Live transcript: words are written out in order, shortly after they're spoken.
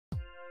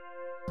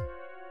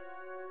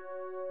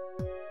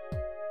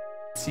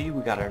See,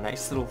 we got our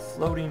nice little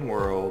floating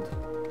world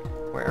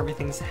where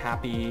everything's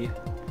happy,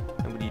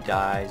 nobody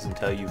dies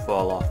until you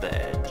fall off the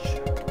edge.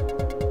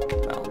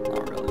 Well,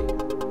 not really.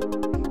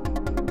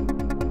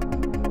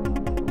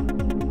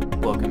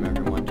 Welcome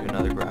everyone to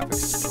another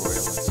graphics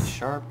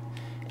tutorial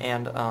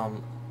in C#,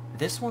 and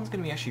this one's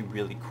going to be actually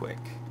really quick,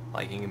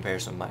 like in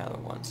comparison to my other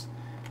ones.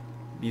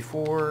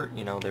 Before,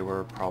 you know, they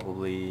were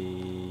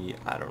probably,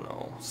 I don't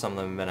know, some of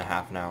them have been a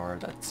half an hour.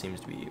 That seems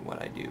to be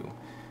what I do,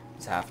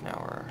 is half an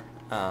hour.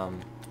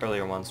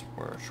 Earlier ones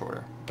were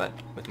shorter, but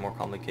with more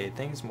complicated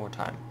things, more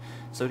time.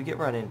 So to get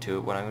right into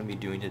it, what I'm going to be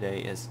doing today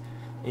is,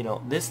 you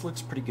know, this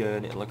looks pretty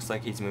good. It looks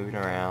like he's moving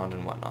around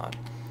and whatnot.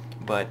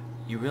 But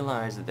you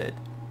realize that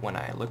when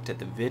I looked at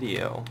the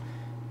video,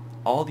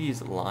 all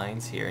these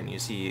lines here, and you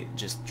see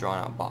just drawn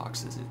out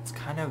boxes, it's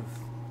kind of,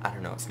 I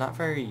don't know, it's not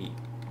very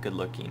good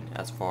looking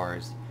as far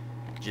as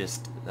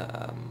just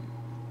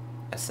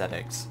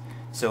aesthetics.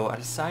 So I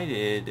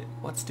decided,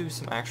 let's do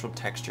some actual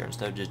texture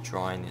instead of just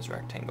drawing these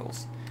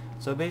rectangles.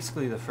 So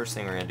basically the first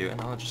thing we're going to do,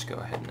 and I'll just go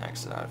ahead and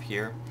exit out of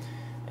here,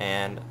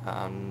 and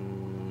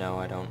no,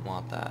 I don't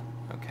want that.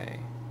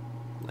 Okay,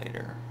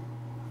 later.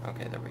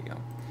 Okay, there we go.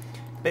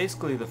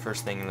 Basically the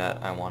first thing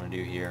that I want to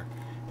do here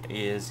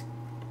is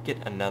get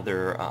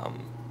another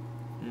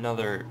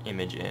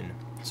image in.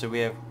 So we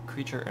have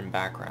creature and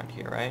background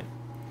here, right?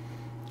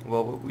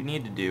 Well, what we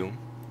need to do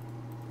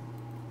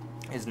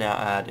is now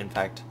add, in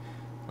fact,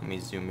 let me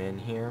zoom in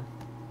here,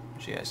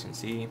 so you guys can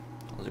see.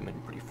 I'll zoom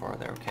in pretty far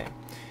there, okay.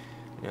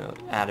 You know,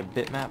 add a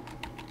bitmap.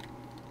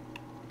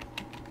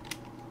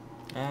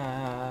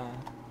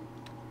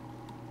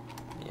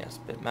 Yes,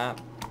 bitmap,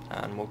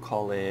 and we'll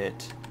call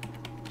it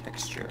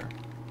texture,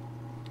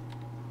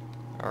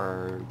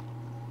 or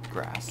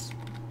grass,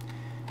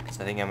 because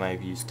I think I might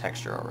have used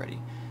texture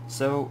already.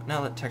 So now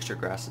that texture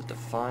grass is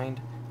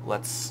defined,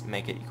 let's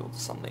make it equal to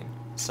something.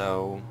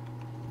 So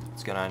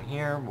let's go down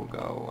here, we'll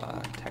go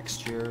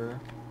texture,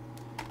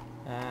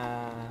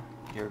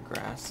 your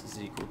grass is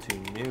equal to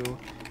new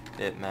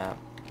bitmap,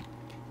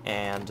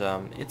 and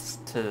it's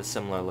to a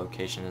similar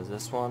location as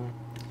this one,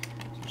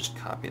 so just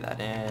copy that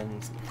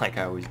in, like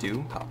I always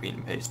do, copying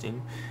and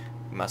pasting.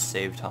 We must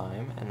save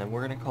time, and then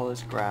we're going to call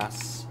this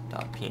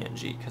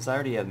grass.png, because I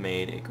already have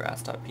made a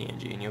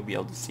grass.png, and you'll be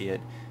able to see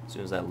it as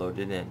soon as I load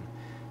it in.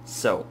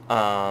 So,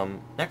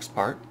 next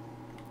part,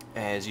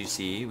 as you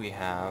see, we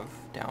have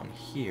down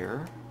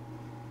here,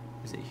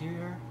 is it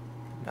here?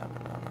 No.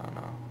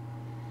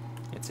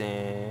 It's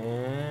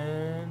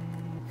in,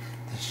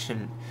 this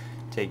shouldn't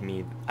take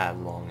me as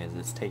long as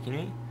it's taking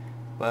me,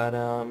 but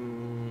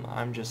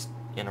I'm just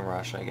in a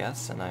rush, I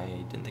guess, and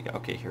I didn't think,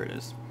 okay, here it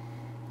is.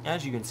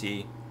 As you can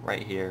see,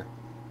 right here,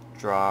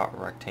 draw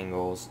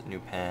rectangles, new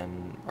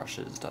pen,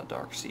 brushes,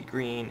 dark sea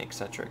green,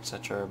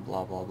 etc,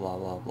 blah blah blah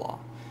blah blah.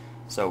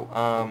 So,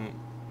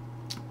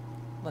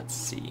 let's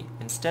see,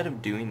 instead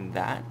of doing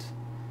that,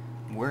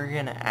 we're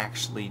gonna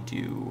actually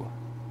do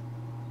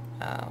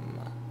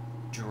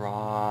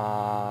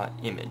draw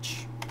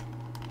image.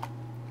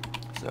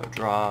 So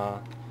draw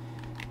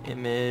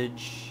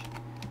image,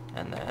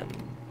 and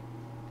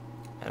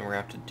we're gonna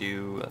have to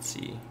do, let's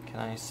see, can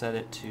I set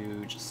it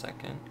to, just a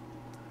second,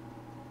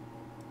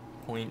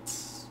 point,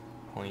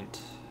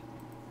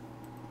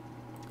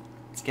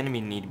 it's gonna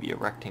need to be a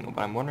rectangle,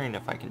 but I'm wondering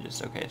if I can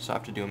just, okay, so I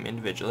have to do them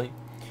individually,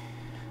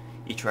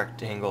 each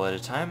rectangle at a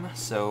time.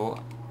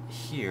 So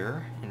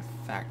here, in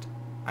fact,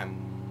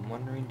 I'm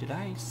wondering, did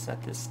I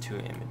set this to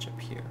an image up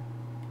here?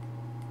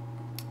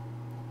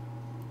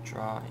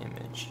 Draw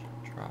image,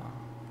 draw.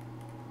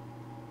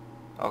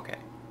 Okay,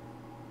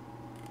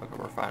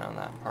 we're fine on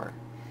that part.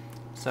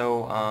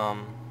 So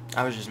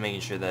I was just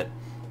making sure that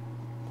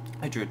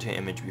I drew it to an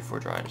image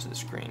before drawing it to the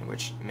screen,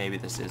 which maybe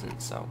this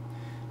isn't, so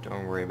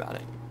don't worry about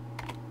it.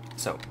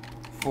 So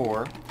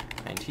for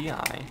int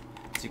I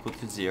is equal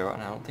to 0,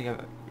 and I don't think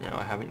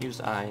I haven't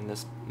used I in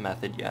this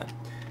method yet,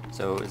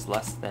 so is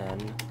less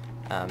than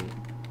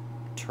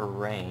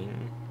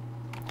terrain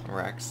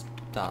rex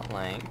dot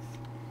length,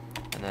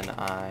 and then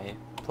I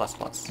plus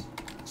plus.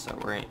 So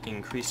we're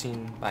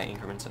increasing by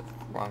increments of,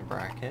 wrong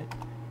bracket,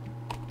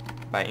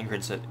 by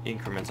increments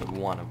of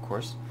 1, of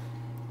course.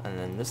 And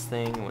then this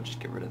thing, we'll just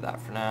get rid of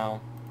that for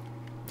now.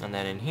 And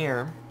then in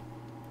here,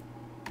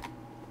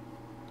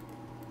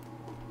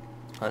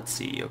 let's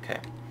see, okay.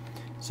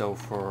 So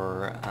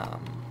for,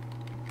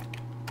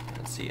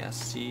 let's see,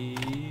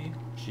 scg.draw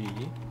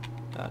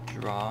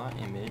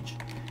image,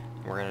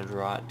 we're going to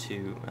draw it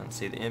to, let's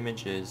see, the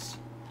image is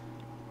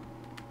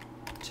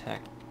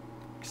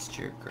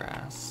texture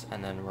grass,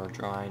 and then we're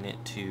drawing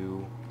it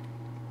to,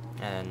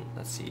 and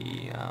let's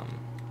see,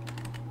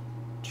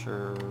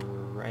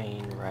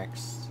 terrain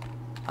rex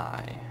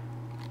I.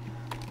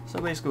 So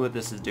basically what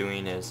this is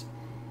doing is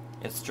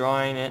it's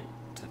drawing it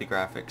to the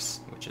graphics,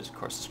 which is of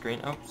course the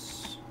screen,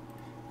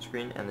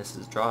 and this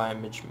is draw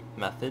image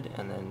method,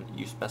 and then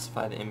you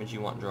specify the image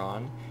you want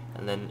drawn,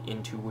 and then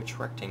into which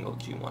rectangle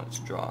do you want it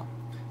to draw.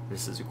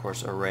 This is of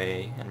course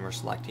array, and we're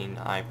selecting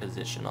I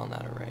position on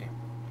that array.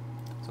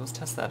 So let's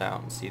test that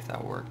out and see if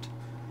that worked.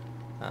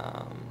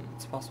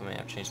 It's possible I may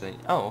have changed the...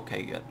 Oh,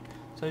 okay, good.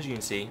 So as you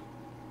can see,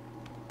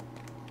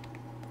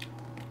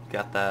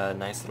 got the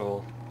nice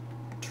little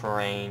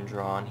terrain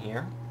drawn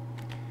here,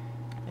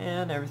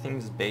 and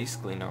everything's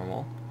basically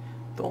normal.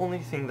 The only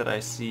thing that I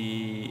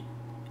see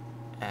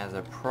as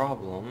a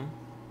problem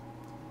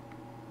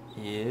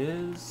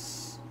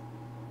is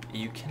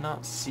you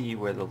cannot see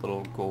where the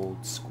little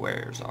gold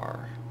squares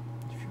are.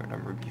 If you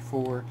remember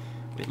before,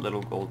 we had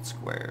little gold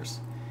squares,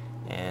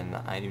 and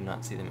I do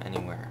not see them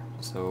anywhere.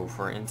 So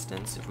for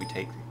instance, if we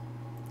take,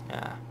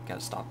 gotta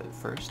stop it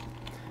first.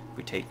 If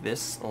we take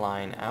this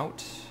line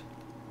out,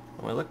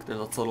 well, look, there's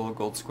lots of little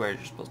gold squares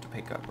you're supposed to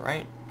pick up,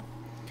 right?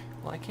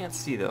 Well, I can't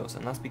see those,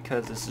 and that's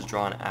because this is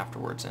drawn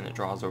afterwards, and it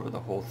draws over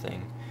the whole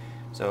thing.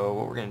 So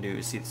what we're going to do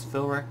is see these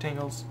fill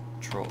rectangles,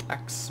 Control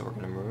X, so we're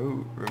going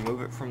to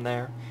remove it from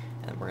there,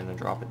 and we're going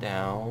to drop it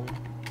down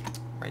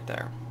right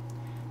there.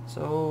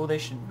 So they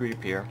should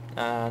reappear,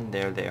 and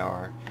there they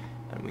are,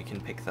 and we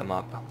can pick them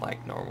up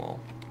like normal.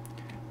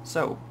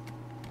 So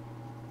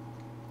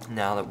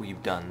now that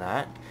we've done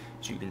that,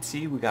 as you can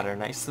see, we got our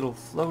nice little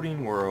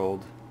floating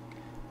world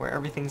where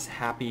everything's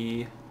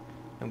happy,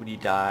 nobody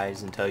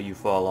dies until you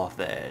fall off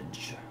the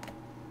edge.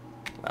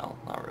 Well,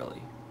 not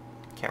really.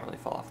 Can't really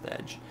fall off the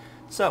edge.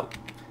 So,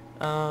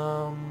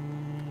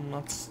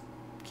 let's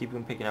keep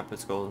on picking up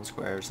its golden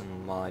squares,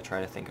 and while I try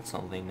to think of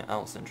something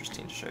else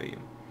interesting to show you.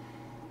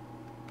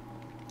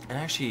 And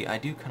actually, I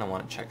do kind of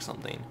want to check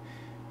something,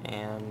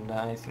 and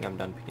I think I'm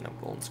done picking up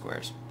golden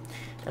squares.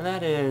 And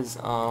that is,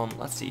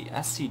 let's see,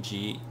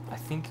 SCG, I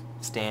think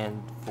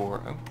stand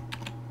for, oh,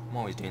 I'm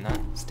always doing that,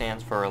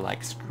 stands for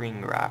like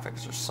screen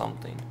graphics or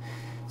something.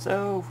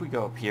 So if we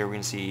go up here, we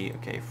can see,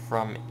 okay,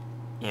 from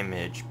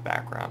image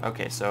background.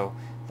 Okay, so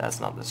that's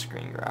not the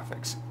screen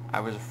graphics. I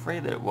was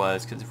afraid that it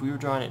was, because if we were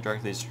drawing it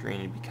directly to the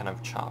screen, it'd be kind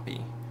of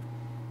choppy.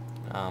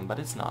 But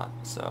it's not,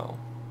 so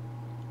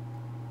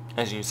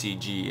as you can see,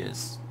 G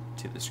is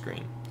to the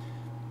screen.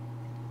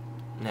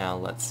 Now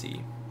let's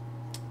see.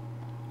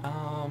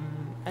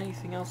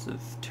 Anything else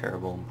of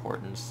terrible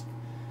importance?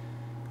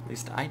 At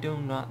least I do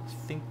not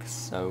think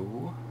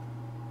so.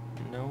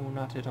 No,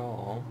 not at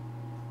all.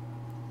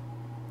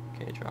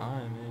 Okay, draw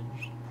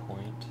image,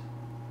 point.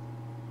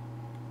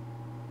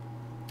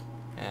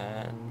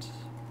 And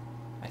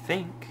I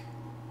think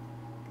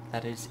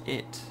that is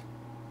it.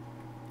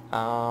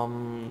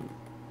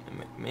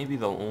 Maybe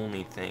the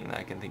only thing that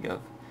I can think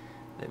of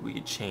that we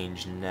could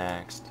change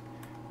next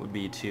would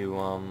be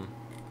to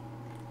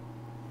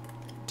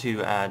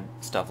add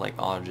stuff like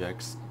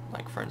objects,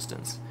 like for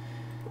instance,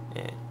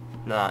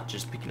 not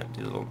just picking up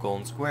the little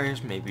golden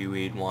squares. Maybe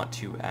we'd want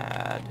to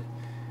add,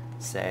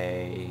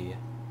 say,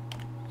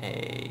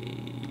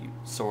 a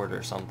sword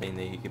or something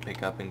that you could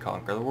pick up and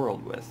conquer the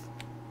world with.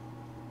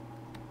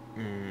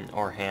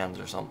 Or hands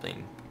or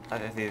something. I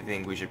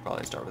think we should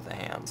probably start with the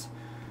hands.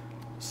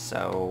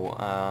 So,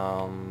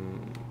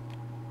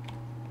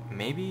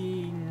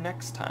 maybe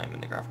next time in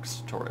the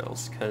graphics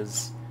tutorials,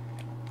 because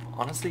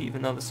honestly,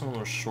 even though this one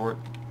was short,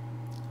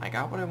 I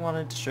got what I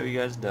wanted to show you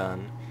guys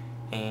done,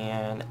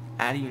 and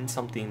adding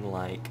something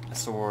like a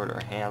sword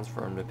or hands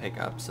for them to pick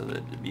up so that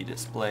it'd be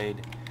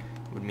displayed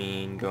would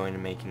mean going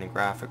and making a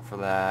graphic for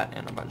that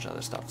and a bunch of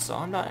other stuff. So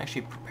I'm not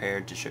actually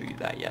prepared to show you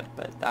that yet,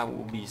 but that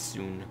will be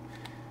soon,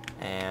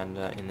 and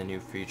in the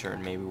near future,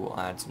 and maybe we'll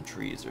add some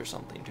trees or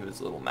something to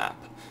his little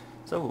map.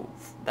 So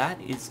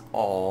that is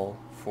all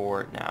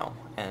for now,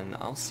 and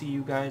I'll see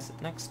you guys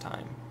next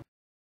time.